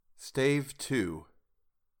Stave 2,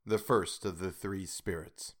 the first of the three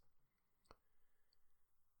spirits.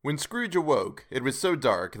 When Scrooge awoke, it was so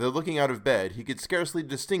dark that looking out of bed he could scarcely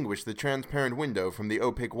distinguish the transparent window from the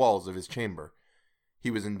opaque walls of his chamber. He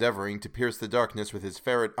was endeavoring to pierce the darkness with his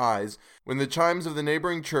ferret eyes when the chimes of the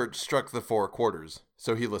neighboring church struck the 4 quarters,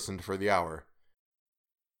 so he listened for the hour.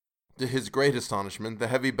 To his great astonishment, the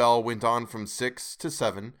heavy bell went on from 6 to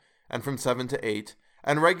 7, and from 7 to 8,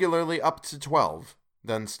 and regularly up to 12,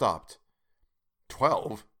 then stopped.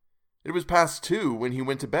 12? It was past 2 when he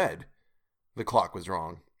went to bed. The clock was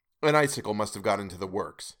wrong. An icicle must have got into the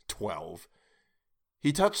works. 12.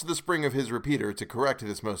 He touched the spring of his repeater to correct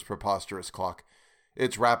this most preposterous clock.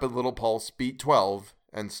 Its rapid little pulse beat 12,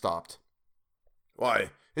 and stopped. "Why,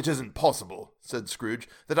 it isn't possible," said Scrooge,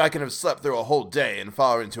 "that I can have slept through a whole day and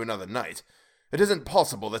far into another night. It isn't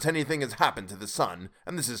possible that anything has happened to the sun,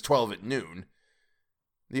 and this is 12 at noon."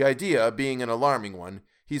 The idea being an alarming one,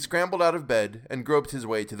 he scrambled out of bed and groped his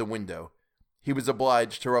way to the window. He was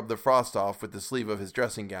obliged to rub the frost off with the sleeve of his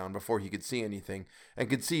dressing gown before he could see anything, and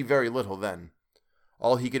could see very little then.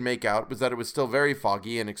 All he could make out was that it was still very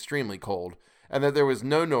foggy and extremely cold, and that there was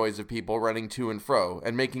no noise of people running to and fro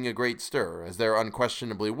and making a great stir, as there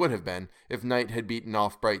unquestionably would have been if night had beaten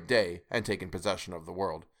off bright day and taken possession of the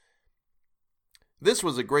world. This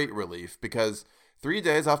was a great relief, because 3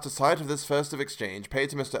 days after sight of this festive exchange paid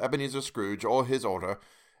to Mr. Ebenezer Scrooge or his order,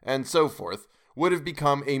 and so forth, would have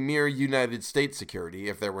become a mere United States security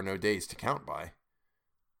if there were no days to count by.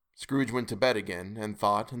 Scrooge went to bed again, and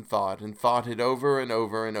thought and thought and thought it over and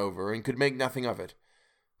over and over, and could make nothing of it.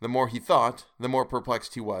 The more he thought, the more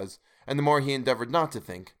perplexed he was, and the more he endeavored not to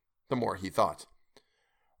think, the more he thought.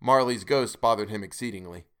 Marley's ghost bothered him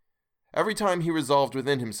exceedingly. Every time he resolved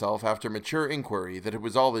within himself after mature inquiry that it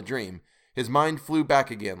was all a dream, his mind flew back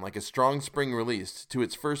again like a strong spring released to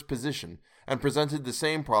its first position, and presented the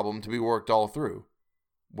same problem to be worked all through.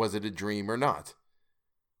 Was it a dream or not?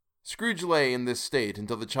 Scrooge lay in this state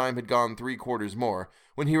until the chime had gone 3 quarters more,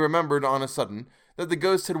 when he remembered on a sudden that the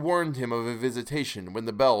ghost had warned him of a visitation when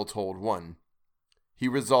the bell tolled 1. He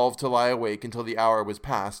resolved to lie awake until the hour was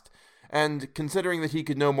past, and, considering that he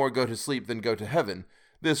could no more go to sleep than go to heaven,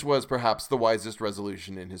 this was perhaps the wisest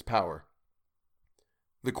resolution in his power.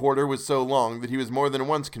 The quarter was so long that he was more than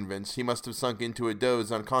once convinced he must have sunk into a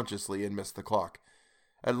doze unconsciously and missed the clock.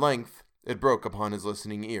 At length, it broke upon his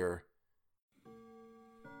listening ear.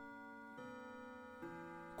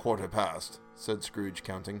 "Quarter past," said Scrooge,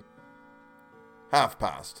 counting. "Half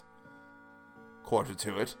past. Quarter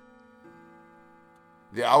to it."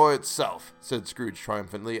 "The hour itself," said Scrooge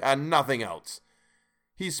triumphantly, "and nothing else."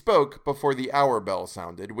 He spoke before the hour bell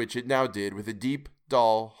sounded, which it now did with a deep,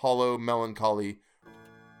 dull, hollow, melancholy.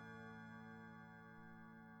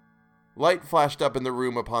 Light flashed up in the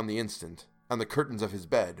room upon the instant, and the curtains of his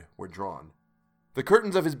bed were drawn. The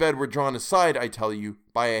curtains of his bed were drawn aside, I tell you,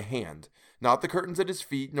 by a hand, not the curtains at his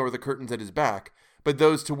feet nor the curtains at his back, but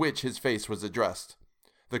those to which his face was addressed.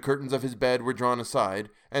 The curtains of his bed were drawn aside,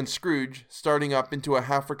 and Scrooge, starting up into a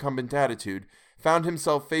half-recumbent attitude, found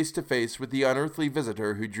himself face to face with the unearthly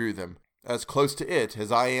visitor who drew them, as close to it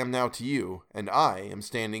as I am now to you, and I am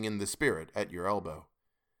standing in the spirit at your elbow.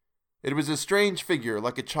 It was a strange figure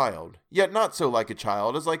like a child, yet not so like a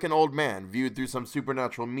child as like an old man viewed through some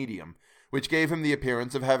supernatural medium, which gave him the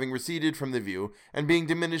appearance of having receded from the view and being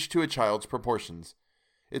diminished to a child's proportions.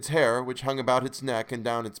 Its hair, which hung about its neck and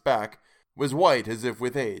down its back, was white as if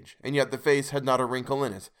with age, and yet the face had not a wrinkle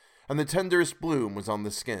in it, and the tenderest bloom was on the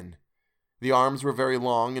skin. The arms were very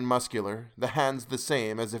long and muscular, the hands the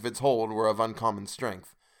same as if its hold were of uncommon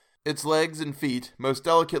strength. Its legs and feet, most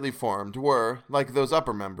delicately formed, were, like those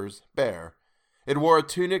upper members, bare. It wore a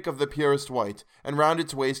tunic of the purest white, and round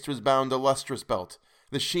its waist was bound a lustrous belt,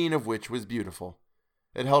 the sheen of which was beautiful.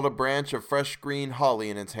 It held a branch of fresh green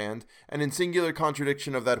holly in its hand, and in singular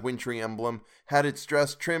contradiction of that wintry emblem, had its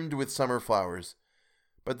dress trimmed with summer flowers.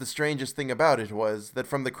 But the strangest thing about it was, that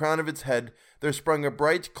from the crown of its head there sprung a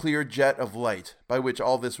bright, clear jet of light, by which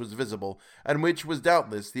all this was visible, and which was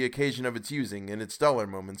doubtless the occasion of its using, in its duller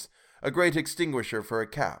moments, a great extinguisher for a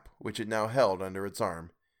cap, which it now held under its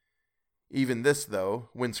arm. Even this, though,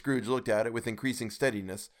 when Scrooge looked at it with increasing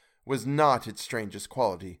steadiness, was not its strangest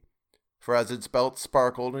quality. For as its belt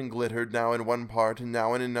sparkled and glittered now in one part and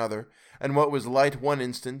now in another, and what was light one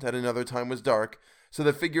instant at another time was dark, so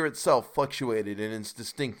the figure itself fluctuated in its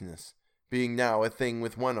distinctness, being now a thing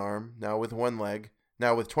with 1 arm, now with 1 leg,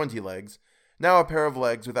 now with 20 legs, now a pair of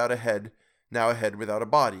legs without a head, now a head without a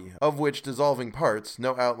body, of which dissolving parts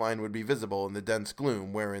no outline would be visible in the dense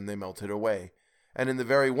gloom wherein they melted away, and in the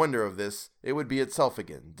very wonder of this, it would be itself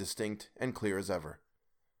again, distinct and clear as ever.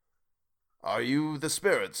 "Are you the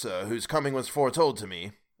spirit, sir, whose coming was foretold to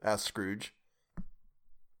me?" asked Scrooge.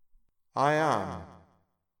 "I am."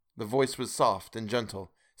 The voice was soft and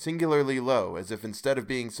gentle, singularly low, as if instead of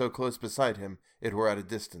being so close beside him, it were at a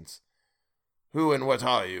distance. "Who and what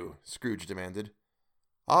are you?" Scrooge demanded.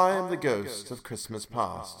 "I am the ghost of Christmas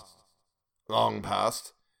past." "Long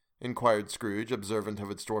past?" inquired Scrooge, observant of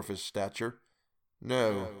its dwarfish stature.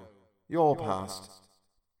 "No, your past."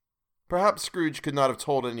 Perhaps Scrooge could not have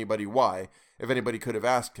told anybody why, if anybody could have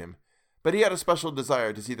asked him, but he had a special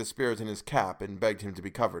desire to see the spirit in his cap, and begged him to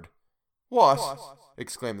be covered. "What?"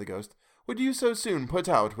 exclaimed the ghost. "Would you so soon put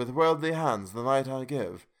out with worldly hands the light I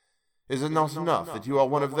give? Is it not enough that you are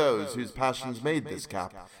one of those whose passions made this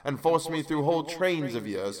cap, and forced me through whole trains of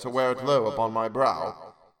years to wear it low upon my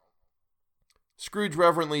brow?" Scrooge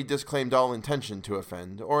reverently disclaimed all intention to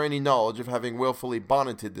offend, or any knowledge of having wilfully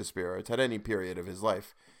bonneted the spirit at any period of his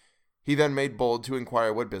life. He then made bold to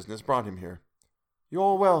inquire what business brought him here.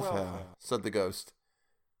 "Your welfare," said the ghost.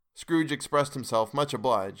 Scrooge expressed himself much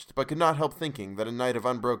obliged, but could not help thinking that a night of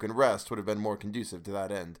unbroken rest would have been more conducive to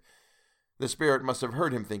that end. The spirit must have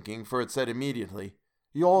heard him thinking, for it said immediately,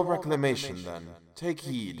 "Your reclamation, then. Take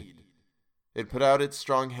heed." It put out its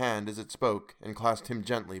strong hand as it spoke, and clasped him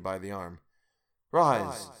gently by the arm.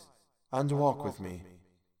 "Rise, and walk with me."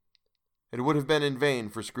 It would have been in vain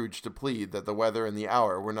for Scrooge to plead that the weather and the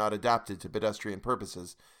hour were not adapted to pedestrian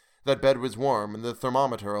purposes, that bed was warm and the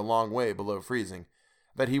thermometer a long way below freezing,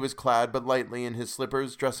 that he was clad but lightly in his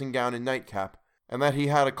slippers, dressing gown, and nightcap, and that he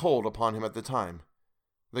had a cold upon him at the time.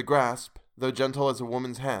 The grasp, though gentle as a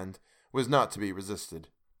woman's hand, was not to be resisted.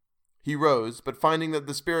 He rose, but finding that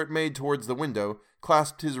the spirit made towards the window,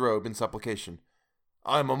 clasped his robe in supplication.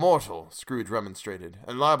 "I am a mortal," Scrooge remonstrated,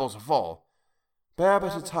 "and liable to fall." "Bear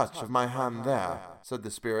but a touch of my hand there," said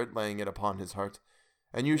the spirit, laying it upon his heart,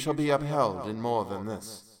 "and you shall be upheld in more than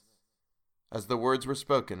this." As the words were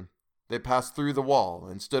spoken, they passed through the wall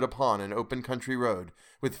and stood upon an open country road,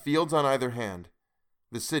 with fields on either hand.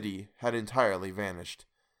 The city had entirely vanished.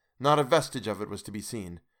 Not a vestige of it was to be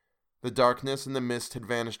seen. The darkness and the mist had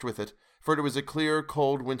vanished with it, for it was a clear,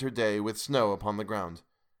 cold winter day with snow upon the ground.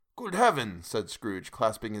 "Good heaven!" said Scrooge,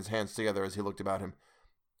 clasping his hands together as he looked about him.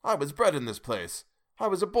 "I was bred in this place. I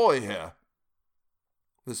was a boy here."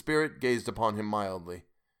 The spirit gazed upon him mildly.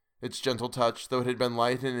 Its gentle touch, though it had been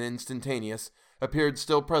light and instantaneous, appeared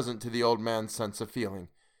still present to the old man's sense of feeling.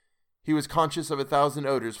 He was conscious of 1,000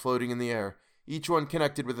 odors floating in the air, each one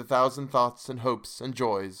connected with 1,000 thoughts and hopes and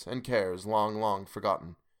joys and cares long, long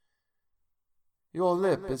forgotten. "Your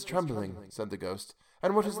lip is trembling," said the ghost.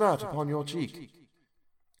 "And what is that upon your cheek?"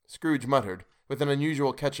 Scrooge muttered, with an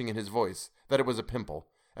unusual catching in his voice, that it was a pimple,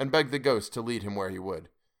 and begged the ghost to lead him where he would.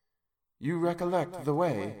 "You recollect the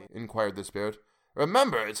way?" inquired the spirit.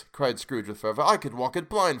 "Remember it!" cried Scrooge with fervor. "I could walk it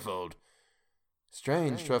blindfold."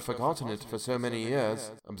 "Strange to have forgotten it for so many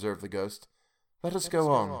years," observed the ghost. "Let us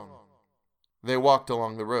go on." They walked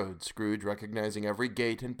along the road, Scrooge recognizing every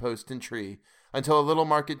gate and post and tree, until a little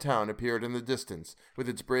market town appeared in the distance, with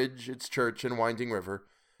its bridge, its church, and winding river.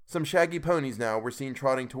 Some shaggy ponies now were seen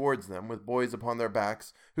trotting towards them, with boys upon their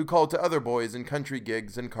backs, who called to other boys in country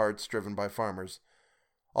gigs and carts driven by farmers.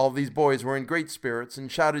 All these boys were in great spirits,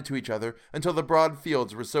 and shouted to each other until the broad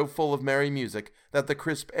fields were so full of merry music that the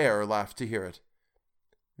crisp air laughed to hear it.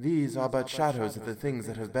 "These are but shadows of the things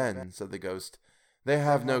that have been," said the ghost. "They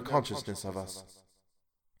have no consciousness of us."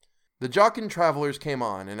 The jocund travelers came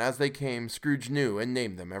on, and as they came, Scrooge knew and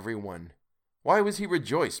named them every one. Why was he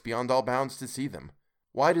rejoiced beyond all bounds to see them?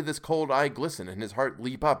 Why did this cold eye glisten and his heart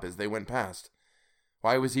leap up as they went past?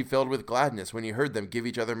 Why was he filled with gladness when he heard them give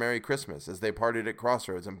each other Merry Christmas as they parted at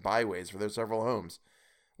crossroads and byways for their several homes?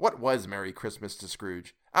 What was Merry Christmas to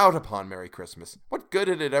Scrooge? Out upon Merry Christmas! What good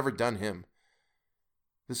had it ever done him?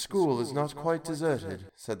 "The school is not quite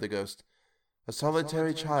deserted," said the ghost. "A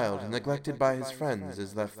solitary child, neglected by his friends,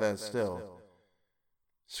 is left there still."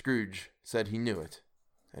 Scrooge said he knew it,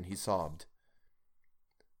 and he sobbed.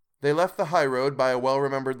 They left the high road by a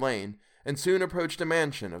well-remembered lane, and soon approached a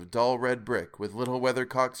mansion of dull red brick, with little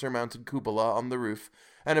weathercock-surmounted cupola on the roof,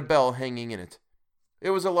 and a bell hanging in it.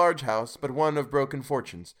 It was a large house, but one of broken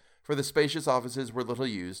fortunes, for the spacious offices were little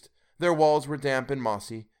used, their walls were damp and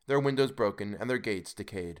mossy, their windows broken, and their gates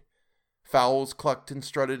decayed. Fowls clucked and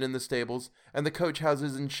strutted in the stables, and the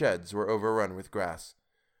coach-houses and sheds were overrun with grass.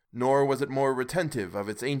 Nor was it more retentive of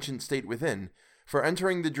its ancient state within, for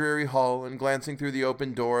entering the dreary hall and glancing through the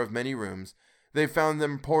open door of many rooms, they found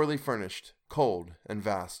them poorly furnished, cold, and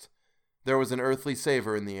vast. There was an earthly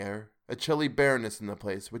savor in the air, a chilly bareness in the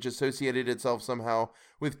place which associated itself somehow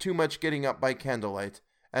with too much getting up by candlelight,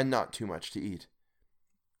 and not too much to eat.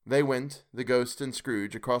 They went, the ghost and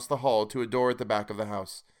Scrooge, across the hall to a door at the back of the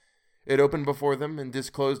house. It opened before them and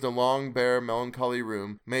disclosed a long, bare, melancholy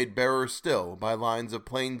room, made barer still by lines of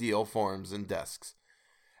plain deal forms and desks.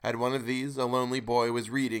 At one of these, a lonely boy was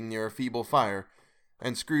reading near a feeble fire,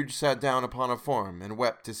 and Scrooge sat down upon a form and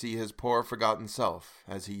wept to see his poor forgotten self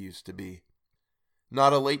as he used to be.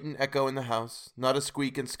 Not a latent echo in the house, not a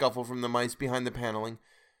squeak and scuffle from the mice behind the paneling,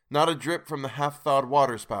 not a drip from the half-thawed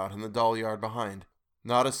waterspout in the dull yard behind.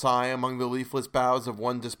 Not a sigh among the leafless boughs of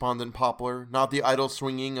one despondent poplar, not the idle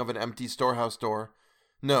swinging of an empty storehouse door.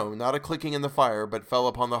 No, not a clicking in the fire, but fell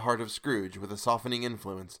upon the heart of Scrooge with a softening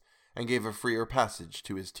influence, and gave a freer passage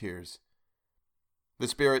to his tears. The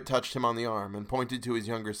spirit touched him on the arm, and pointed to his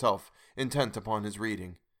younger self, intent upon his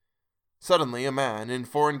reading. Suddenly a man, in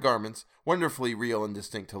foreign garments, wonderfully real and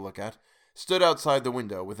distinct to look at, stood outside the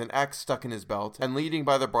window with an axe stuck in his belt, and leading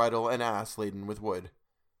by the bridle an ass laden with wood.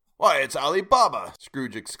 "Why, it's Ali Baba!"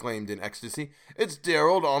 Scrooge exclaimed in ecstasy. "It's dear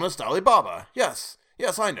old honest Ali Baba! Yes,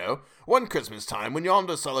 I know. One Christmas time, when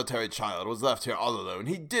yonder solitary child was left here all alone,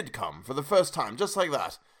 he did come, for the first time, just like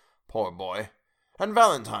that. Poor boy. And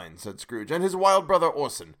Valentine," said Scrooge, "and his wild brother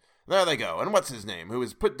Orson. There they go, and what's his name, who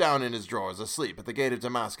is put down in his drawers asleep at the gate of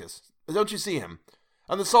Damascus. Don't you see him?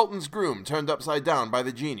 And the Sultan's groom turned upside down by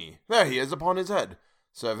the genie. There he is upon his head.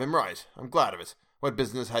 Serve him right. I'm glad of it. What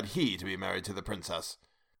business had he to be married to the princess?"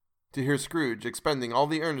 To hear Scrooge expending all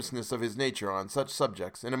the earnestness of his nature on such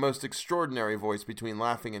subjects in a most extraordinary voice between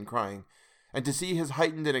laughing and crying, and to see his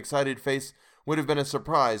heightened and excited face, would have been a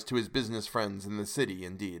surprise to his business friends in the city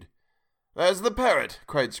indeed. "There's the parrot,"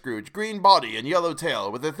 cried Scrooge, "green body and yellow tail,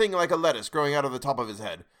 with a thing like a lettuce growing out of the top of his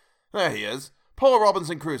head. There he is. Poor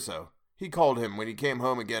Robinson Crusoe. He called him when he came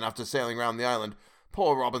home again after sailing round the island.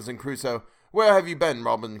 Poor Robinson Crusoe. Where have you been,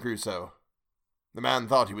 Robinson Crusoe?" The man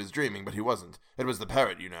thought he was dreaming, but he wasn't. It was the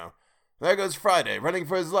parrot, you know. "There goes Friday, running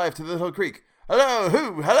for his life to the little creek. Hello,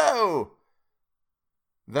 hoo, hello!"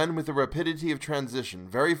 Then, with a rapidity of transition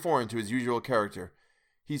very foreign to his usual character,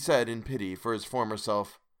 he said in pity for his former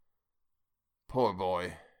self, "Poor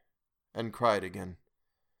boy," and cried again.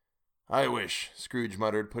 "I wish," Scrooge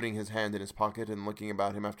muttered, putting his hand in his pocket and looking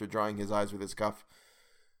about him after drying his eyes with his cuff.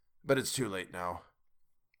 "But it's too late now."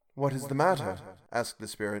 "What is the matter?" asked the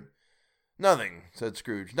spirit. "Nothing," said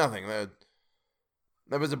Scrooge, "nothing.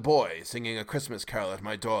 There was a boy singing a Christmas carol at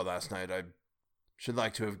my door last night. I should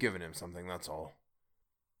like to have given him something, that's all."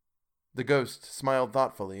 The ghost smiled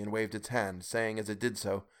thoughtfully and waved its hand, saying as it did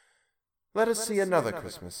so, "Let us see another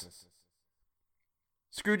Christmas."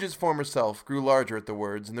 Scrooge's former self grew larger at the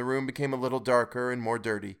words, and the room became a little darker and more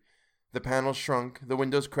dirty. The panels shrunk, the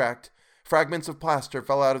windows cracked, fragments of plaster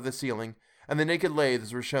fell out of the ceiling, and the naked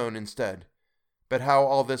laths were shown instead. But how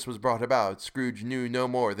all this was brought about, Scrooge knew no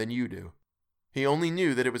more than you do. He only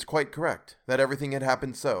knew that it was quite correct, that everything had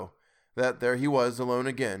happened so, that there he was alone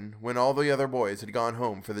again, when all the other boys had gone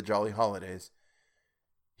home for the jolly holidays.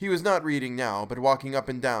 He was not reading now, but walking up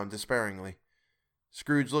and down despairingly.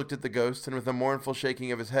 Scrooge looked at the ghost, and with a mournful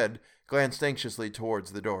shaking of his head, glanced anxiously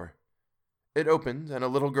towards the door. It opened, and a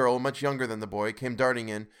little girl, much younger than the boy, came darting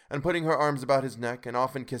in, and putting her arms about his neck, and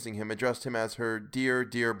often kissing him, addressed him as her dear,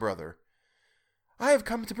 dear brother. "I have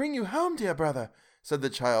come to bring you home, dear brother," said the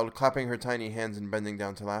child, clapping her tiny hands and bending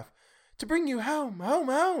down to laugh. "To bring you home, home,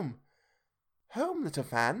 home." "Home, little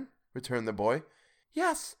Fan?" returned the boy.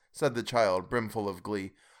 "Yes," said the child, brimful of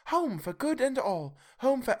glee. "Home for good and all,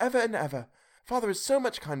 home for ever and ever. Father is so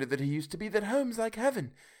much kinder than he used to be that home's like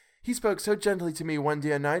heaven. He spoke so gently to me one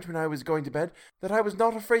dear night when I was going to bed that I was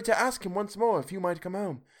not afraid to ask him once more if you might come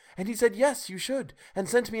home. And he said yes, you should, and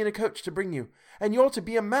sent me in a coach to bring you. And you're to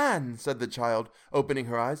be a man," said the child, opening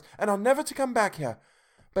her eyes, "and are never to come back here.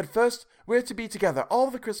 But first we're to be together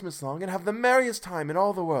all the Christmas long and have the merriest time in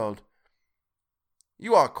all the world."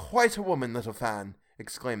 "You are quite a woman, little Fan,"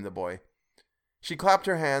 exclaimed the boy. She clapped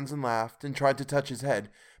her hands and laughed, and tried to touch his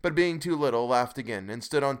head, but being too little, laughed again, and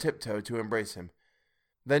stood on tiptoe to embrace him.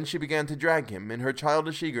 Then she began to drag him in her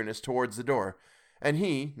childish eagerness towards the door, and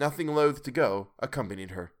he, nothing loath to go,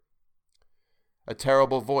 accompanied her. A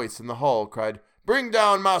terrible voice in the hall cried, "Bring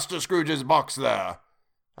down Master Scrooge's box there!"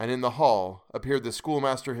 And in the hall appeared the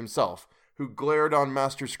schoolmaster himself, who glared on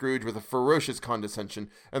Master Scrooge with a ferocious condescension,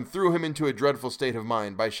 and threw him into a dreadful state of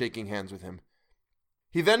mind by shaking hands with him.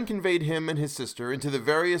 He then conveyed him and his sister into the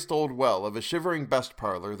veriest old well of a shivering best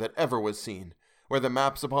parlor that ever was seen, where the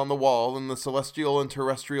maps upon the wall and the celestial and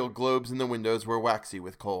terrestrial globes in the windows were waxy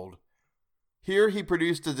with cold. Here he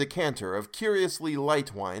produced a decanter of curiously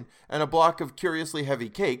light wine and a block of curiously heavy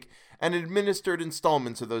cake, and administered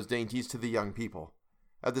installments of those dainties to the young people.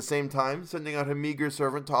 at the same time sending out a meager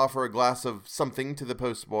servant to offer a glass of something to the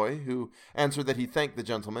postboy, who answered that he thanked the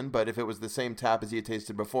gentleman, but if it was the same tap as he had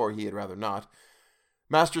tasted before, he had rather not.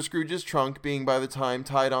 Master Scrooge's trunk being by the time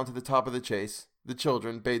tied onto the top of the chaise, the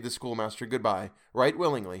children bade the schoolmaster goodbye, right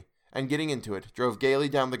willingly, and getting into it, drove gaily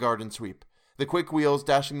down the garden sweep, the quick wheels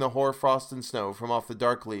dashing the hoar frost and snow from off the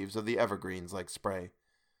dark leaves of the evergreens like spray.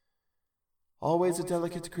 "Always a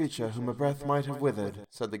delicate creature whom a breath might have withered,"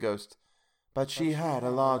 said the ghost, "but she had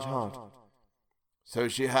a large heart." "So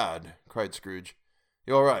she had," cried Scrooge.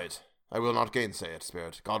 "You're right. I will not gainsay it,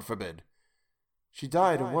 spirit. God forbid." "She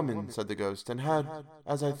died a woman," said the ghost, "and had,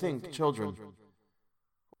 as I think, children."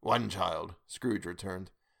 "One child," Scrooge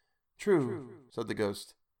returned. "True," said the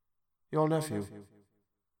ghost. "Your nephew."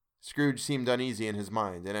 Scrooge seemed uneasy in his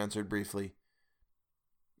mind, and answered briefly,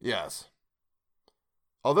 "Yes."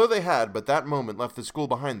 Although they had but that moment left the school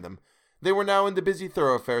behind them, they were now in the busy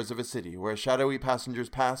thoroughfares of a city, where shadowy passengers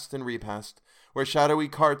passed and repassed, where shadowy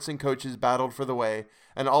carts and coaches battled for the way,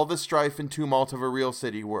 and all the strife and tumult of a real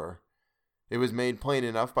city were. It was made plain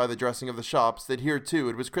enough by the dressing of the shops that here too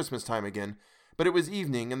it was Christmas time again, but it was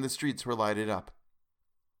evening and the streets were lighted up.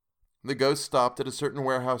 The ghost stopped at a certain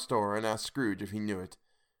warehouse door and asked Scrooge if he knew it.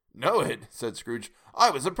 "Know it?" said Scrooge. "I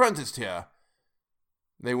was apprenticed here."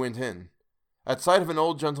 They went in. At sight of an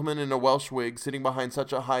old gentleman in a Welsh wig sitting behind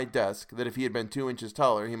such a high desk that if he had been 2 inches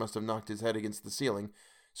taller he must have knocked his head against the ceiling,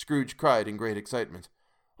 Scrooge cried in great excitement,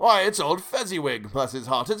 "Why, it's old Fezziwig, bless his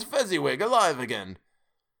heart, it's Fezziwig alive again!"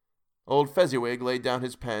 Old Fezziwig laid down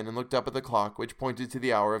his pen and looked up at the clock, which pointed to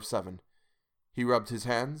the hour of 7. He rubbed his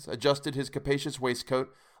hands, adjusted his capacious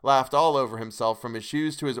waistcoat, laughed all over himself from his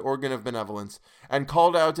shoes to his organ of benevolence, and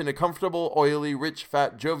called out in a comfortable, oily, rich,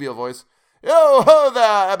 fat, jovial voice, "Yo-ho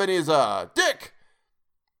there, Ebenezer! Dick!"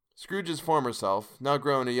 Scrooge's former self, now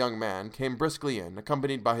grown a young man, came briskly in,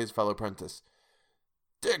 accompanied by his fellow prentice.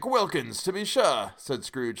 "Dick Wilkins, to be sure," said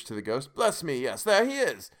Scrooge to the ghost. "Bless me, yes, there he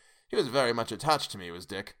is. He was very much attached to me, was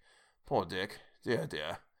Dick. Poor Dick. Dear,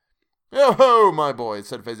 dear." "Yo-ho, my boy,"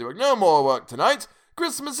 said Fezziwig. "No more work tonight.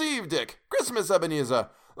 Christmas Eve, Dick. Christmas, Ebenezer.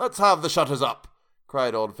 Let's have the shutters up,"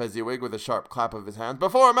 cried old Fezziwig with a sharp clap of his hands,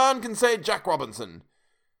 "before a man can say Jack Robinson."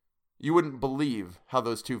 You wouldn't believe how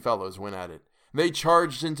those two fellows went at it. They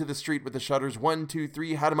charged into the street with the shutters. 1, 2,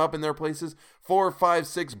 3, had 'em up in their places. 4, 5,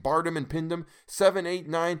 6, barred 'em and pinned 'em. 7, 8,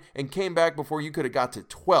 9, and came back before you could have got to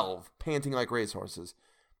 12, panting like racehorses.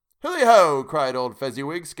 "Hilly-ho!" cried old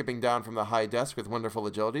Fezziwig, skipping down from the high desk with wonderful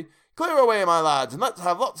agility. "Clear away, my lads, and let's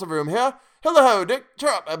have lots of room here. Hilly-ho, Dick! Cheer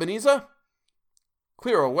up, Ebenezer!"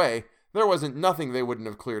 Clear away? There wasn't nothing they wouldn't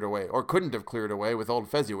have cleared away, or couldn't have cleared away, with old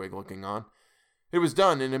Fezziwig looking on. It was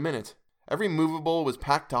done in a minute. Every movable was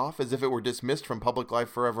packed off as if it were dismissed from public life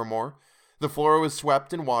forevermore. The floor was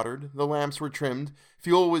swept and watered, the lamps were trimmed,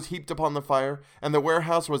 fuel was heaped upon the fire, and the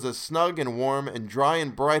warehouse was as snug and warm and dry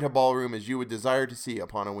and bright a ballroom as you would desire to see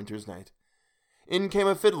upon a winter's night. In came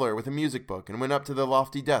a fiddler with a music book and went up to the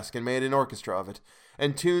lofty desk and made an orchestra of it,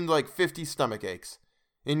 and tuned like 50 stomach aches.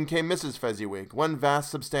 In came Mrs. Fezziwig, one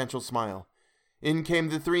vast substantial smile. In came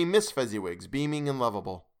the 3 Miss Fezziwigs, beaming and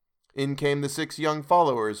lovable. In came the 6 young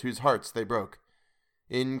followers whose hearts they broke.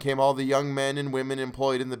 In came all the young men and women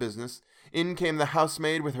employed in the business. In came the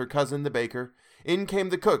housemaid with her cousin the baker. In came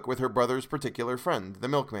the cook with her brother's particular friend, the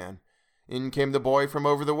milkman. In came the boy from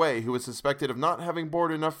over the way who was suspected of not having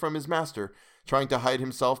board enough from his master, trying to hide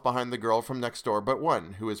himself behind the girl from next door but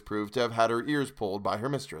one, who was proved to have had her ears pulled by her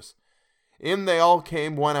mistress. In they all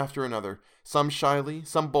came one after another, some shyly,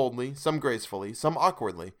 some boldly, some gracefully, some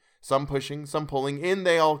awkwardly, some pushing, some pulling. In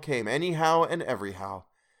they all came, anyhow and everyhow.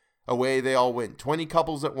 Away they all went, 20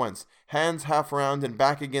 couples at once, hands half round and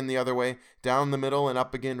back again the other way, down the middle and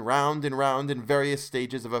up again, round and round in various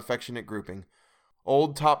stages of affectionate grouping.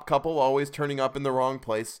 Old top couple always turning up in the wrong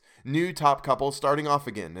place, new top couple starting off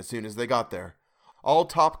again as soon as they got there. All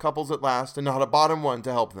top couples at last, and not a bottom one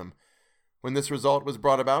to help them. When this result was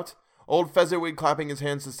brought about, old Fezziwig, clapping his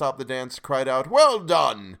hands to stop the dance, cried out, "Well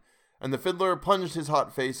done!" and the fiddler plunged his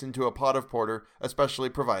hot face into a pot of porter especially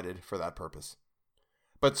provided for that purpose.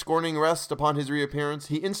 But scorning rest upon his reappearance,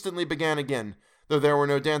 he instantly began again, though there were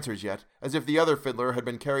no dancers yet, as if the other fiddler had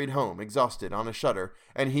been carried home, exhausted, on a shutter,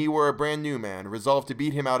 and he were a brand new man, resolved to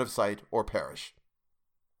beat him out of sight or perish.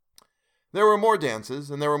 There were more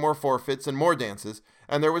dances, and there were more forfeits, and more dances,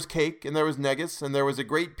 and there was cake, and there was negus, and there was a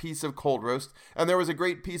great piece of cold roast, and there was a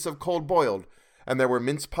great piece of cold boiled, and there were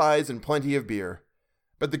mince pies and plenty of beer.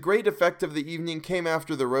 But the great effect of the evening came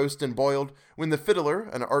after the roast and boiled, when the fiddler,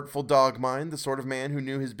 an artful dog mind, the sort of man who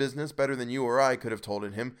knew his business better than you or I could have told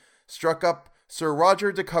it him, struck up Sir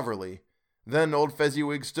Roger de Coverley. Then old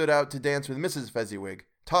Fezziwig stood out to dance with Mrs. Fezziwig,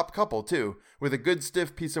 Top couple, too, with a good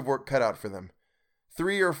stiff piece of work cut out for them.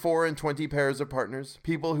 3 or 4 and 20 pairs of partners,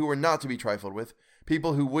 people who were not to be trifled with,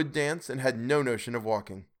 people who would dance and had no notion of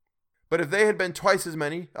walking. But if they had been twice as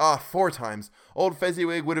many, 4 times, old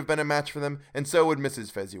Fezziwig would have been a match for them, and so would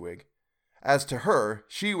Mrs. Fezziwig. As to her,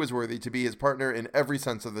 she was worthy to be his partner in every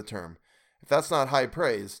sense of the term. If that's not high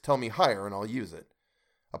praise, tell me higher and I'll use it.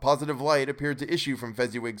 A positive light appeared to issue from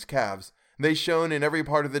Fezziwig's calves. They shone in every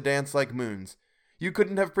part of the dance like moons. You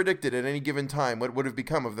couldn't have predicted at any given time what would have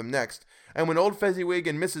become of them next, and when old Fezziwig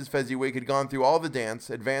and Mrs. Fezziwig had gone through all the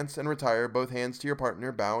dance, advance and retire, both hands to your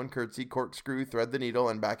partner, bow and curtsy, corkscrew, thread the needle,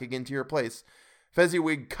 and back again to your place,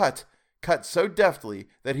 Fezziwig cut so deftly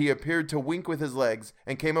that he appeared to wink with his legs,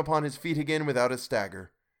 and came upon his feet again without a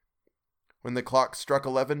stagger. When the clock struck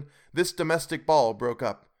 11, this domestic ball broke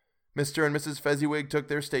up. Mr. and Mrs. Fezziwig took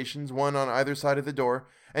their stations, one on either side of the door,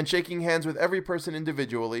 and shaking hands with every person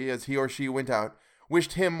individually as he or she went out,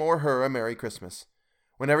 wished him or her a Merry Christmas.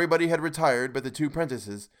 When everybody had retired but the 2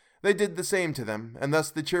 prentices, they did the same to them, and thus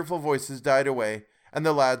the cheerful voices died away, and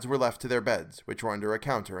the lads were left to their beds, which were under a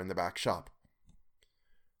counter in the back shop.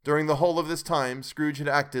 During the whole of this time, Scrooge had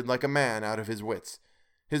acted like a man out of his wits.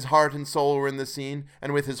 His heart and soul were in the scene,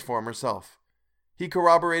 and with his former self. He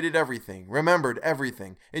corroborated everything, remembered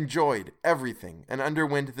everything, enjoyed everything, and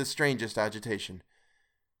underwent the strangest agitation.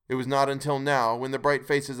 It was not until now, when the bright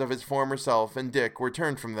faces of his former self and Dick were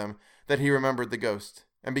turned from them, that he remembered the ghost,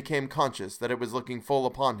 and became conscious that it was looking full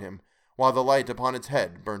upon him, while the light upon its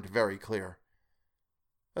head burnt very clear.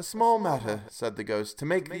 "A small matter," said the ghost, "to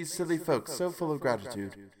make these silly folks so full of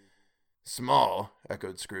gratitude." "Small,"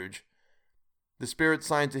 echoed Scrooge. The spirit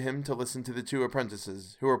signed to him to listen to the 2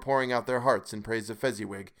 apprentices, who were pouring out their hearts in praise of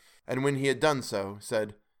Fezziwig, and when he had done so,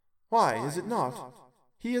 said, "Why, is it not?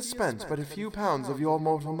 He has spent but a few pounds of your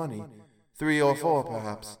mortal money, 3 or 4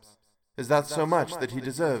 perhaps. Is that so much that he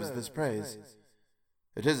deserves this praise?"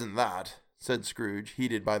 "It isn't that," said Scrooge,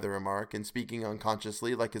 heated by the remark, and speaking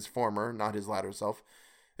unconsciously like his former, not his latter self.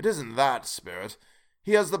 "It isn't that, spirit.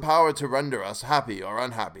 He has the power to render us happy or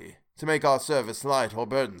unhappy, to make our service light or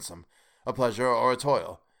burdensome, a pleasure or a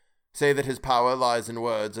toil. Say that his power lies in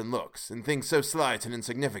words and looks, in things so slight and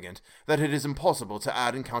insignificant that it is impossible to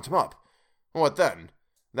add and count him up. What then?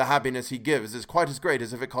 The happiness he gives is quite as great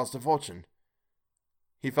as if it cost a fortune."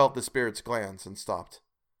 He felt the spirit's glance and stopped.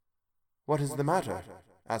 "What is the matter?"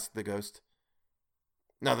 asked the ghost.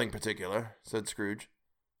 "Nothing particular," said Scrooge.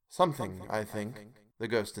 "Something, I think," the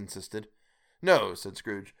ghost insisted. "No," said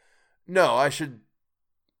Scrooge. "No, I should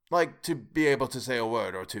like to be able to say a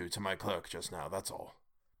word or 2 to my clerk just now, that's all."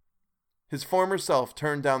 His former self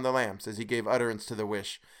turned down the lamps as he gave utterance to the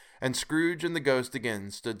wish, and Scrooge and the ghost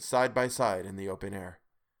again stood side by side in the open air.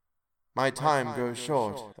 "My time grows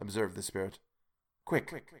short," observed the spirit.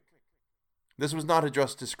 "Quick." This was not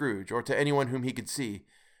addressed to Scrooge, or to anyone whom he could see,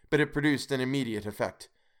 but it produced an immediate effect,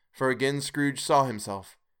 for again Scrooge saw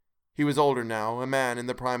himself. He was older now, a man in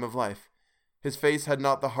the prime of life. His face had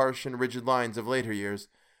not the harsh and rigid lines of later years,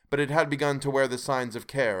 but it had begun to wear the signs of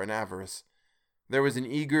care and avarice. There was an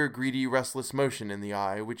eager, greedy, restless motion in the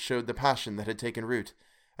eye which showed the passion that had taken root,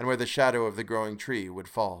 and where the shadow of the growing tree would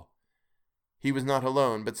fall. He was not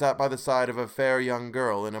alone, but sat by the side of a fair young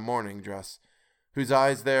girl in a mourning dress, whose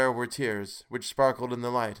eyes there were tears, which sparkled in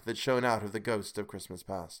the light that shone out of the ghost of Christmas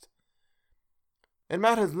past. "It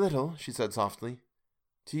matters little," she said softly.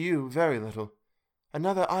 "To you, very little.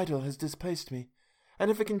 Another idol has displaced me,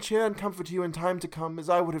 and if it can cheer and comfort you in time to come, as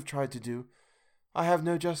I would have tried to do, I have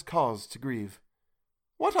no just cause to grieve."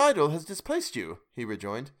 "What idol has displaced you?" he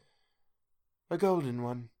rejoined. "A golden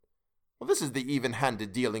one." "Well, this is the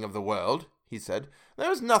even-handed dealing of the world," he said.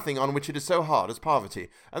 "There is nothing on which it is so hard as poverty,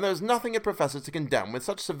 and there is nothing it professes to condemn with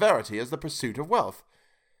such severity as the pursuit of wealth."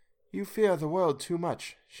 "You fear the world too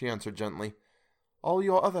much," she answered gently. "All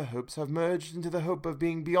your other hopes have merged into the hope of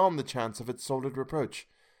being beyond the chance of its sordid reproach.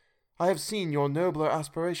 I have seen your nobler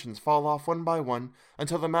aspirations fall off one by one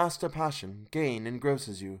until the master passion, gain,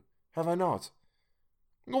 engrosses you. Have I not?"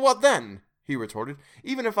 "What then?" he retorted.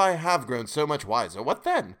 "Even if I have grown so much wiser, what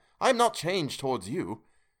then? I am not changed towards you."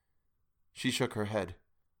 She shook her head.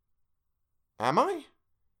 "Am I?"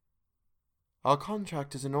 "Our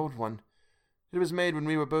contract is an old one. It was made when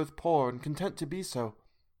we were both poor and content to be so,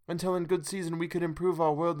 until in good season we could improve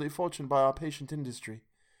our worldly fortune by our patient industry.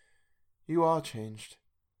 You are changed.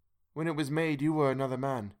 When it was made, you were another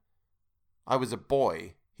man." "I was a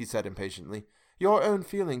boy," he said impatiently. "Your own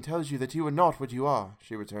feeling tells you that you are not what you are,"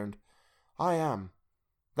 she returned. "I am.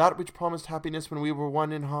 That which promised happiness when we were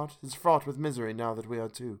one in heart is fraught with misery now that we are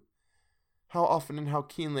two. How often and how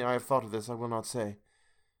keenly I have thought of this I will not say.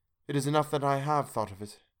 It is enough that I have thought of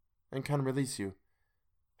it, and can release you.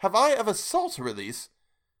 Have I ever sought a release?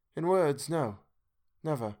 In words, no.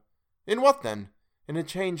 Never. In what, then? In a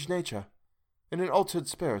changed nature. In an altered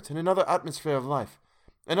spirit. In another atmosphere of life.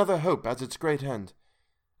 Another hope as its great end.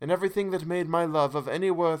 In everything that made my love of any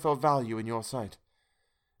worth or value in your sight.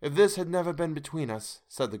 If this had never been between us,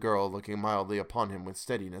 said the girl, looking mildly upon him with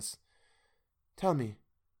steadiness, tell me,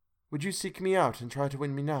 would you seek me out and try to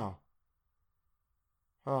win me now?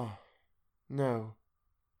 Ah, no.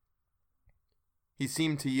 He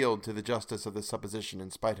seemed to yield to the justice of the supposition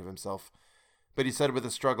in spite of himself, but he said with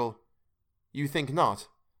a struggle, You think not?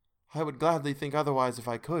 I would gladly think otherwise if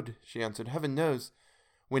I could, she answered. Heaven knows,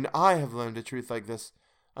 when I have learned a truth like this,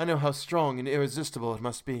 I know how strong and irresistible it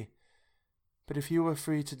must be. But if you were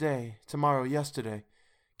free today, tomorrow, yesterday,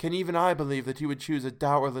 can even I believe that you would choose a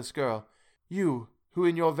dowerless girl, you, who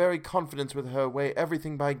in your very confidence with her weigh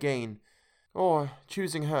everything by gain, or,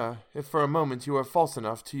 choosing her, if for a moment you are false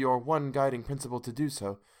enough to your one guiding principle to do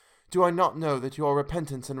so, do I not know that your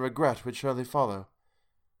repentance and regret would surely follow?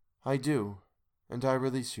 I do, and I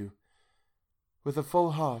release you. With a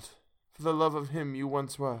full heart, for the love of him you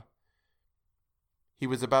once were. He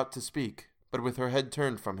was about to speak, but with her head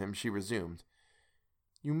turned from him, she resumed.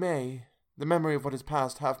 You may, the memory of what is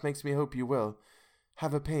past half makes me hope you will,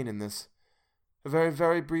 have a pain in this. A very,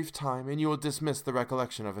 very brief time, and you will dismiss the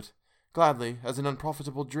recollection of it, gladly, as an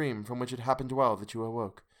unprofitable dream from which it happened well that you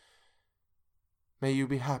awoke. May you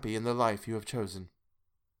be happy in the life you have chosen.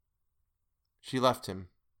 She left him,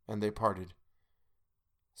 and they parted.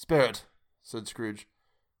 Spirit, said Scrooge,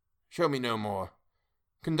 show me no more.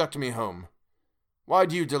 Conduct me home. Why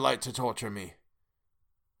do you delight to torture me?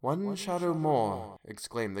 One shadow more,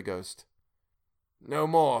 exclaimed the ghost. No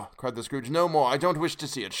more, cried the Scrooge, no more. I don't wish to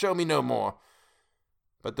see it. Show me no more.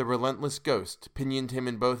 But the relentless ghost pinioned him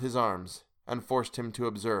in both his arms, and forced him to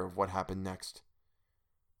observe what happened next.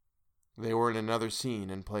 They were in another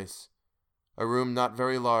scene and place, a room not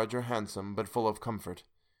very large or handsome, but full of comfort.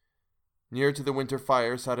 Near to the winter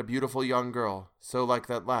fire sat a beautiful young girl, so like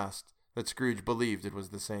that last, that Scrooge believed it was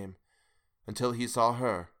the same, until he saw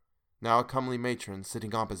her, now a comely matron,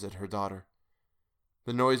 sitting opposite her daughter.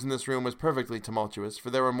 The noise in this room was perfectly tumultuous,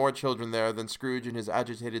 for there were more children there than Scrooge in his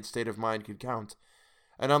agitated state of mind could count,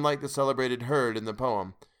 and unlike the celebrated herd in the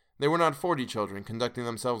poem, they were not 40 children conducting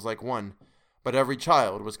themselves like one, but every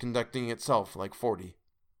child was conducting itself like 40.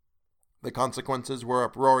 The consequences were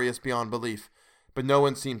uproarious beyond belief, but no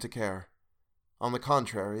one seemed to care. On the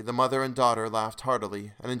contrary, the mother and daughter laughed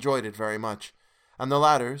heartily, and enjoyed it very much, and the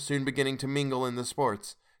latter, soon beginning to mingle in the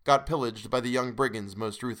sports, got pillaged by the young brigands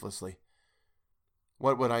most ruthlessly.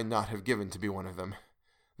 What would I not have given to be one of them?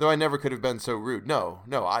 Though I never could have been so rude. No,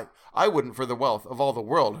 I wouldn't for the wealth of all the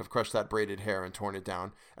world have crushed that braided hair and torn it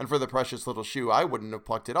down, and for the precious little shoe I wouldn't have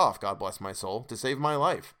plucked it off, God bless my soul, to save my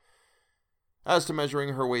life. As to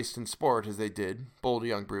measuring her waist in sport as they did, bold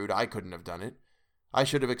young brood, I couldn't have done it. I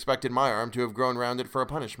should have expected my arm to have grown round it for a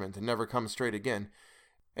punishment, and never come straight again.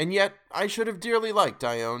 And yet I should have dearly liked,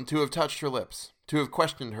 I own, to have touched her lips, to have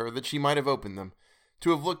questioned her that she might have opened them, to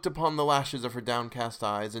have looked upon the lashes of her downcast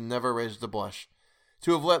eyes and never raised a blush,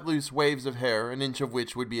 to have let loose waves of hair, an inch of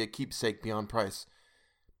which would be a keepsake beyond price.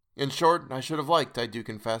 In short, I should have liked, I do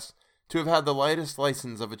confess, to have had the lightest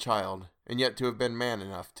license of a child, and yet to have been man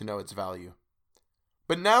enough to know its value.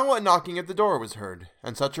 But now a knocking at the door was heard,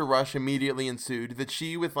 and such a rush immediately ensued that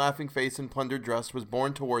she, with laughing face and plundered dress, was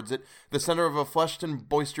borne towards it, the center of a flushed and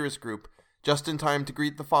boisterous group, just in time to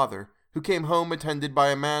greet the father, who came home attended by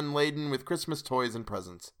a man laden with Christmas toys and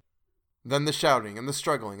presents. Then the shouting and the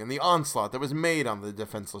struggling and the onslaught that was made on the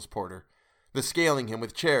defenseless porter, the scaling him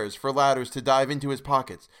with chairs for ladders to dive into his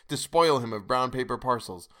pockets, to spoil him of brown paper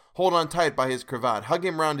parcels, hold on tight by his cravat, hug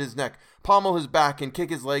him round his neck, pommel his back, and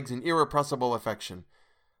kick his legs in irrepressible affection.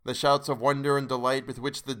 The shouts of wonder and delight with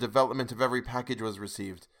which the development of every package was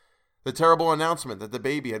received. The terrible announcement that the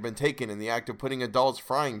baby had been taken in the act of putting a doll's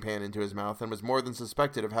frying pan into his mouth and was more than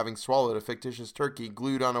suspected of having swallowed a fictitious turkey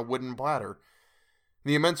glued on a wooden platter.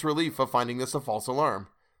 The immense relief of finding this a false alarm.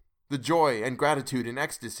 The joy and gratitude and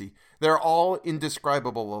ecstasy, they are all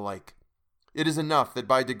indescribable alike. It is enough that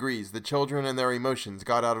by degrees the children and their emotions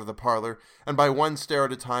got out of the parlor, and by one stair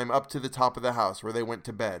at a time up to the top of the house where they went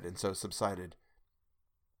to bed, and so subsided.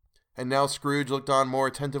 And now Scrooge looked on more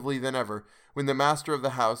attentively than ever, when the master of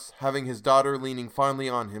the house, having his daughter leaning fondly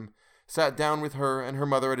on him, sat down with her and her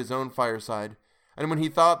mother at his own fireside, and when he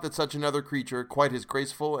thought that such another creature, quite as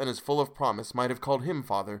graceful and as full of promise, might have called him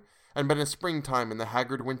father, and been a springtime in the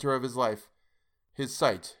haggard winter of his life, his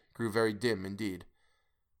sight grew very dim indeed.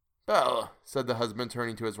 "Belle," said the husband,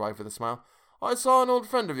 turning to his wife with a smile, "I saw an old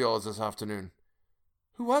friend of yours this afternoon."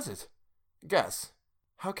 "Who was it?" "Guess."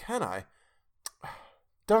 "How can I?"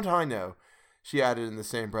 Don't I know?" she added in the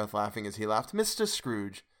same breath, laughing as he laughed. "Mr.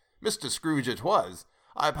 Scrooge." "Mr. Scrooge it was.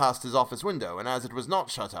 I passed his office window, and as it was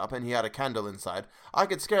not shut up, and he had a candle inside, I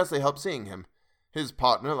could scarcely help seeing him. His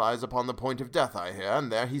partner lies upon the point of death, I hear,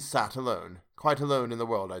 and there he sat alone. Quite alone in the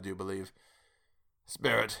world, I do believe."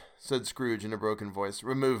 "Spirit," said Scrooge in a broken voice,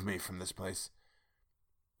 "remove me from this place."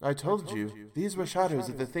 I told you, these were shadows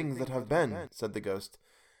of the things that have been," said the ghost.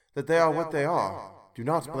 "That they are what they are. Do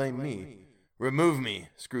not blame me." "Remove me,"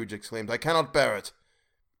 Scrooge exclaimed. "I cannot bear it."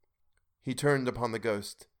 He turned upon the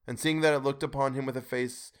ghost, and seeing that it looked upon him with a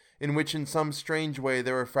face in which in some strange way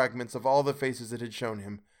there were fragments of all the faces it had shown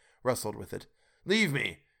him, wrestled with it. "Leave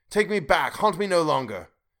me! Take me back! Haunt me no longer!"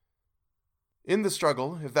 In the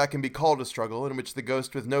struggle, if that can be called a struggle, in which the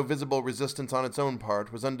ghost, with no visible resistance on its own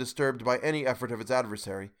part, was undisturbed by any effort of its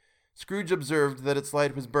adversary, Scrooge observed that its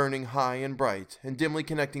light was burning high and bright, and dimly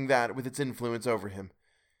connecting that with its influence over him.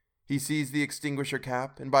 He seized the extinguisher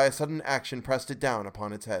cap, and by a sudden action pressed it down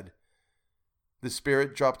upon its head. The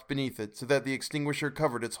spirit dropped beneath it, so that the extinguisher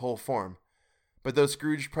covered its whole form. But though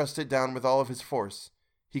Scrooge pressed it down with all of his force,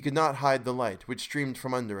 he could not hide the light which streamed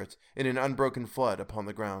from under it in an unbroken flood upon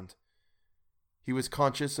the ground. He was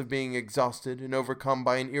conscious of being exhausted and overcome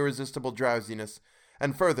by an irresistible drowsiness,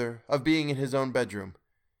 and further, of being in his own bedroom.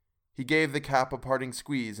 He gave the cap a parting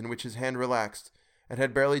squeeze in which his hand relaxed, and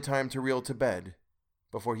had barely time to reel to bed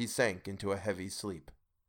before he sank into a heavy sleep.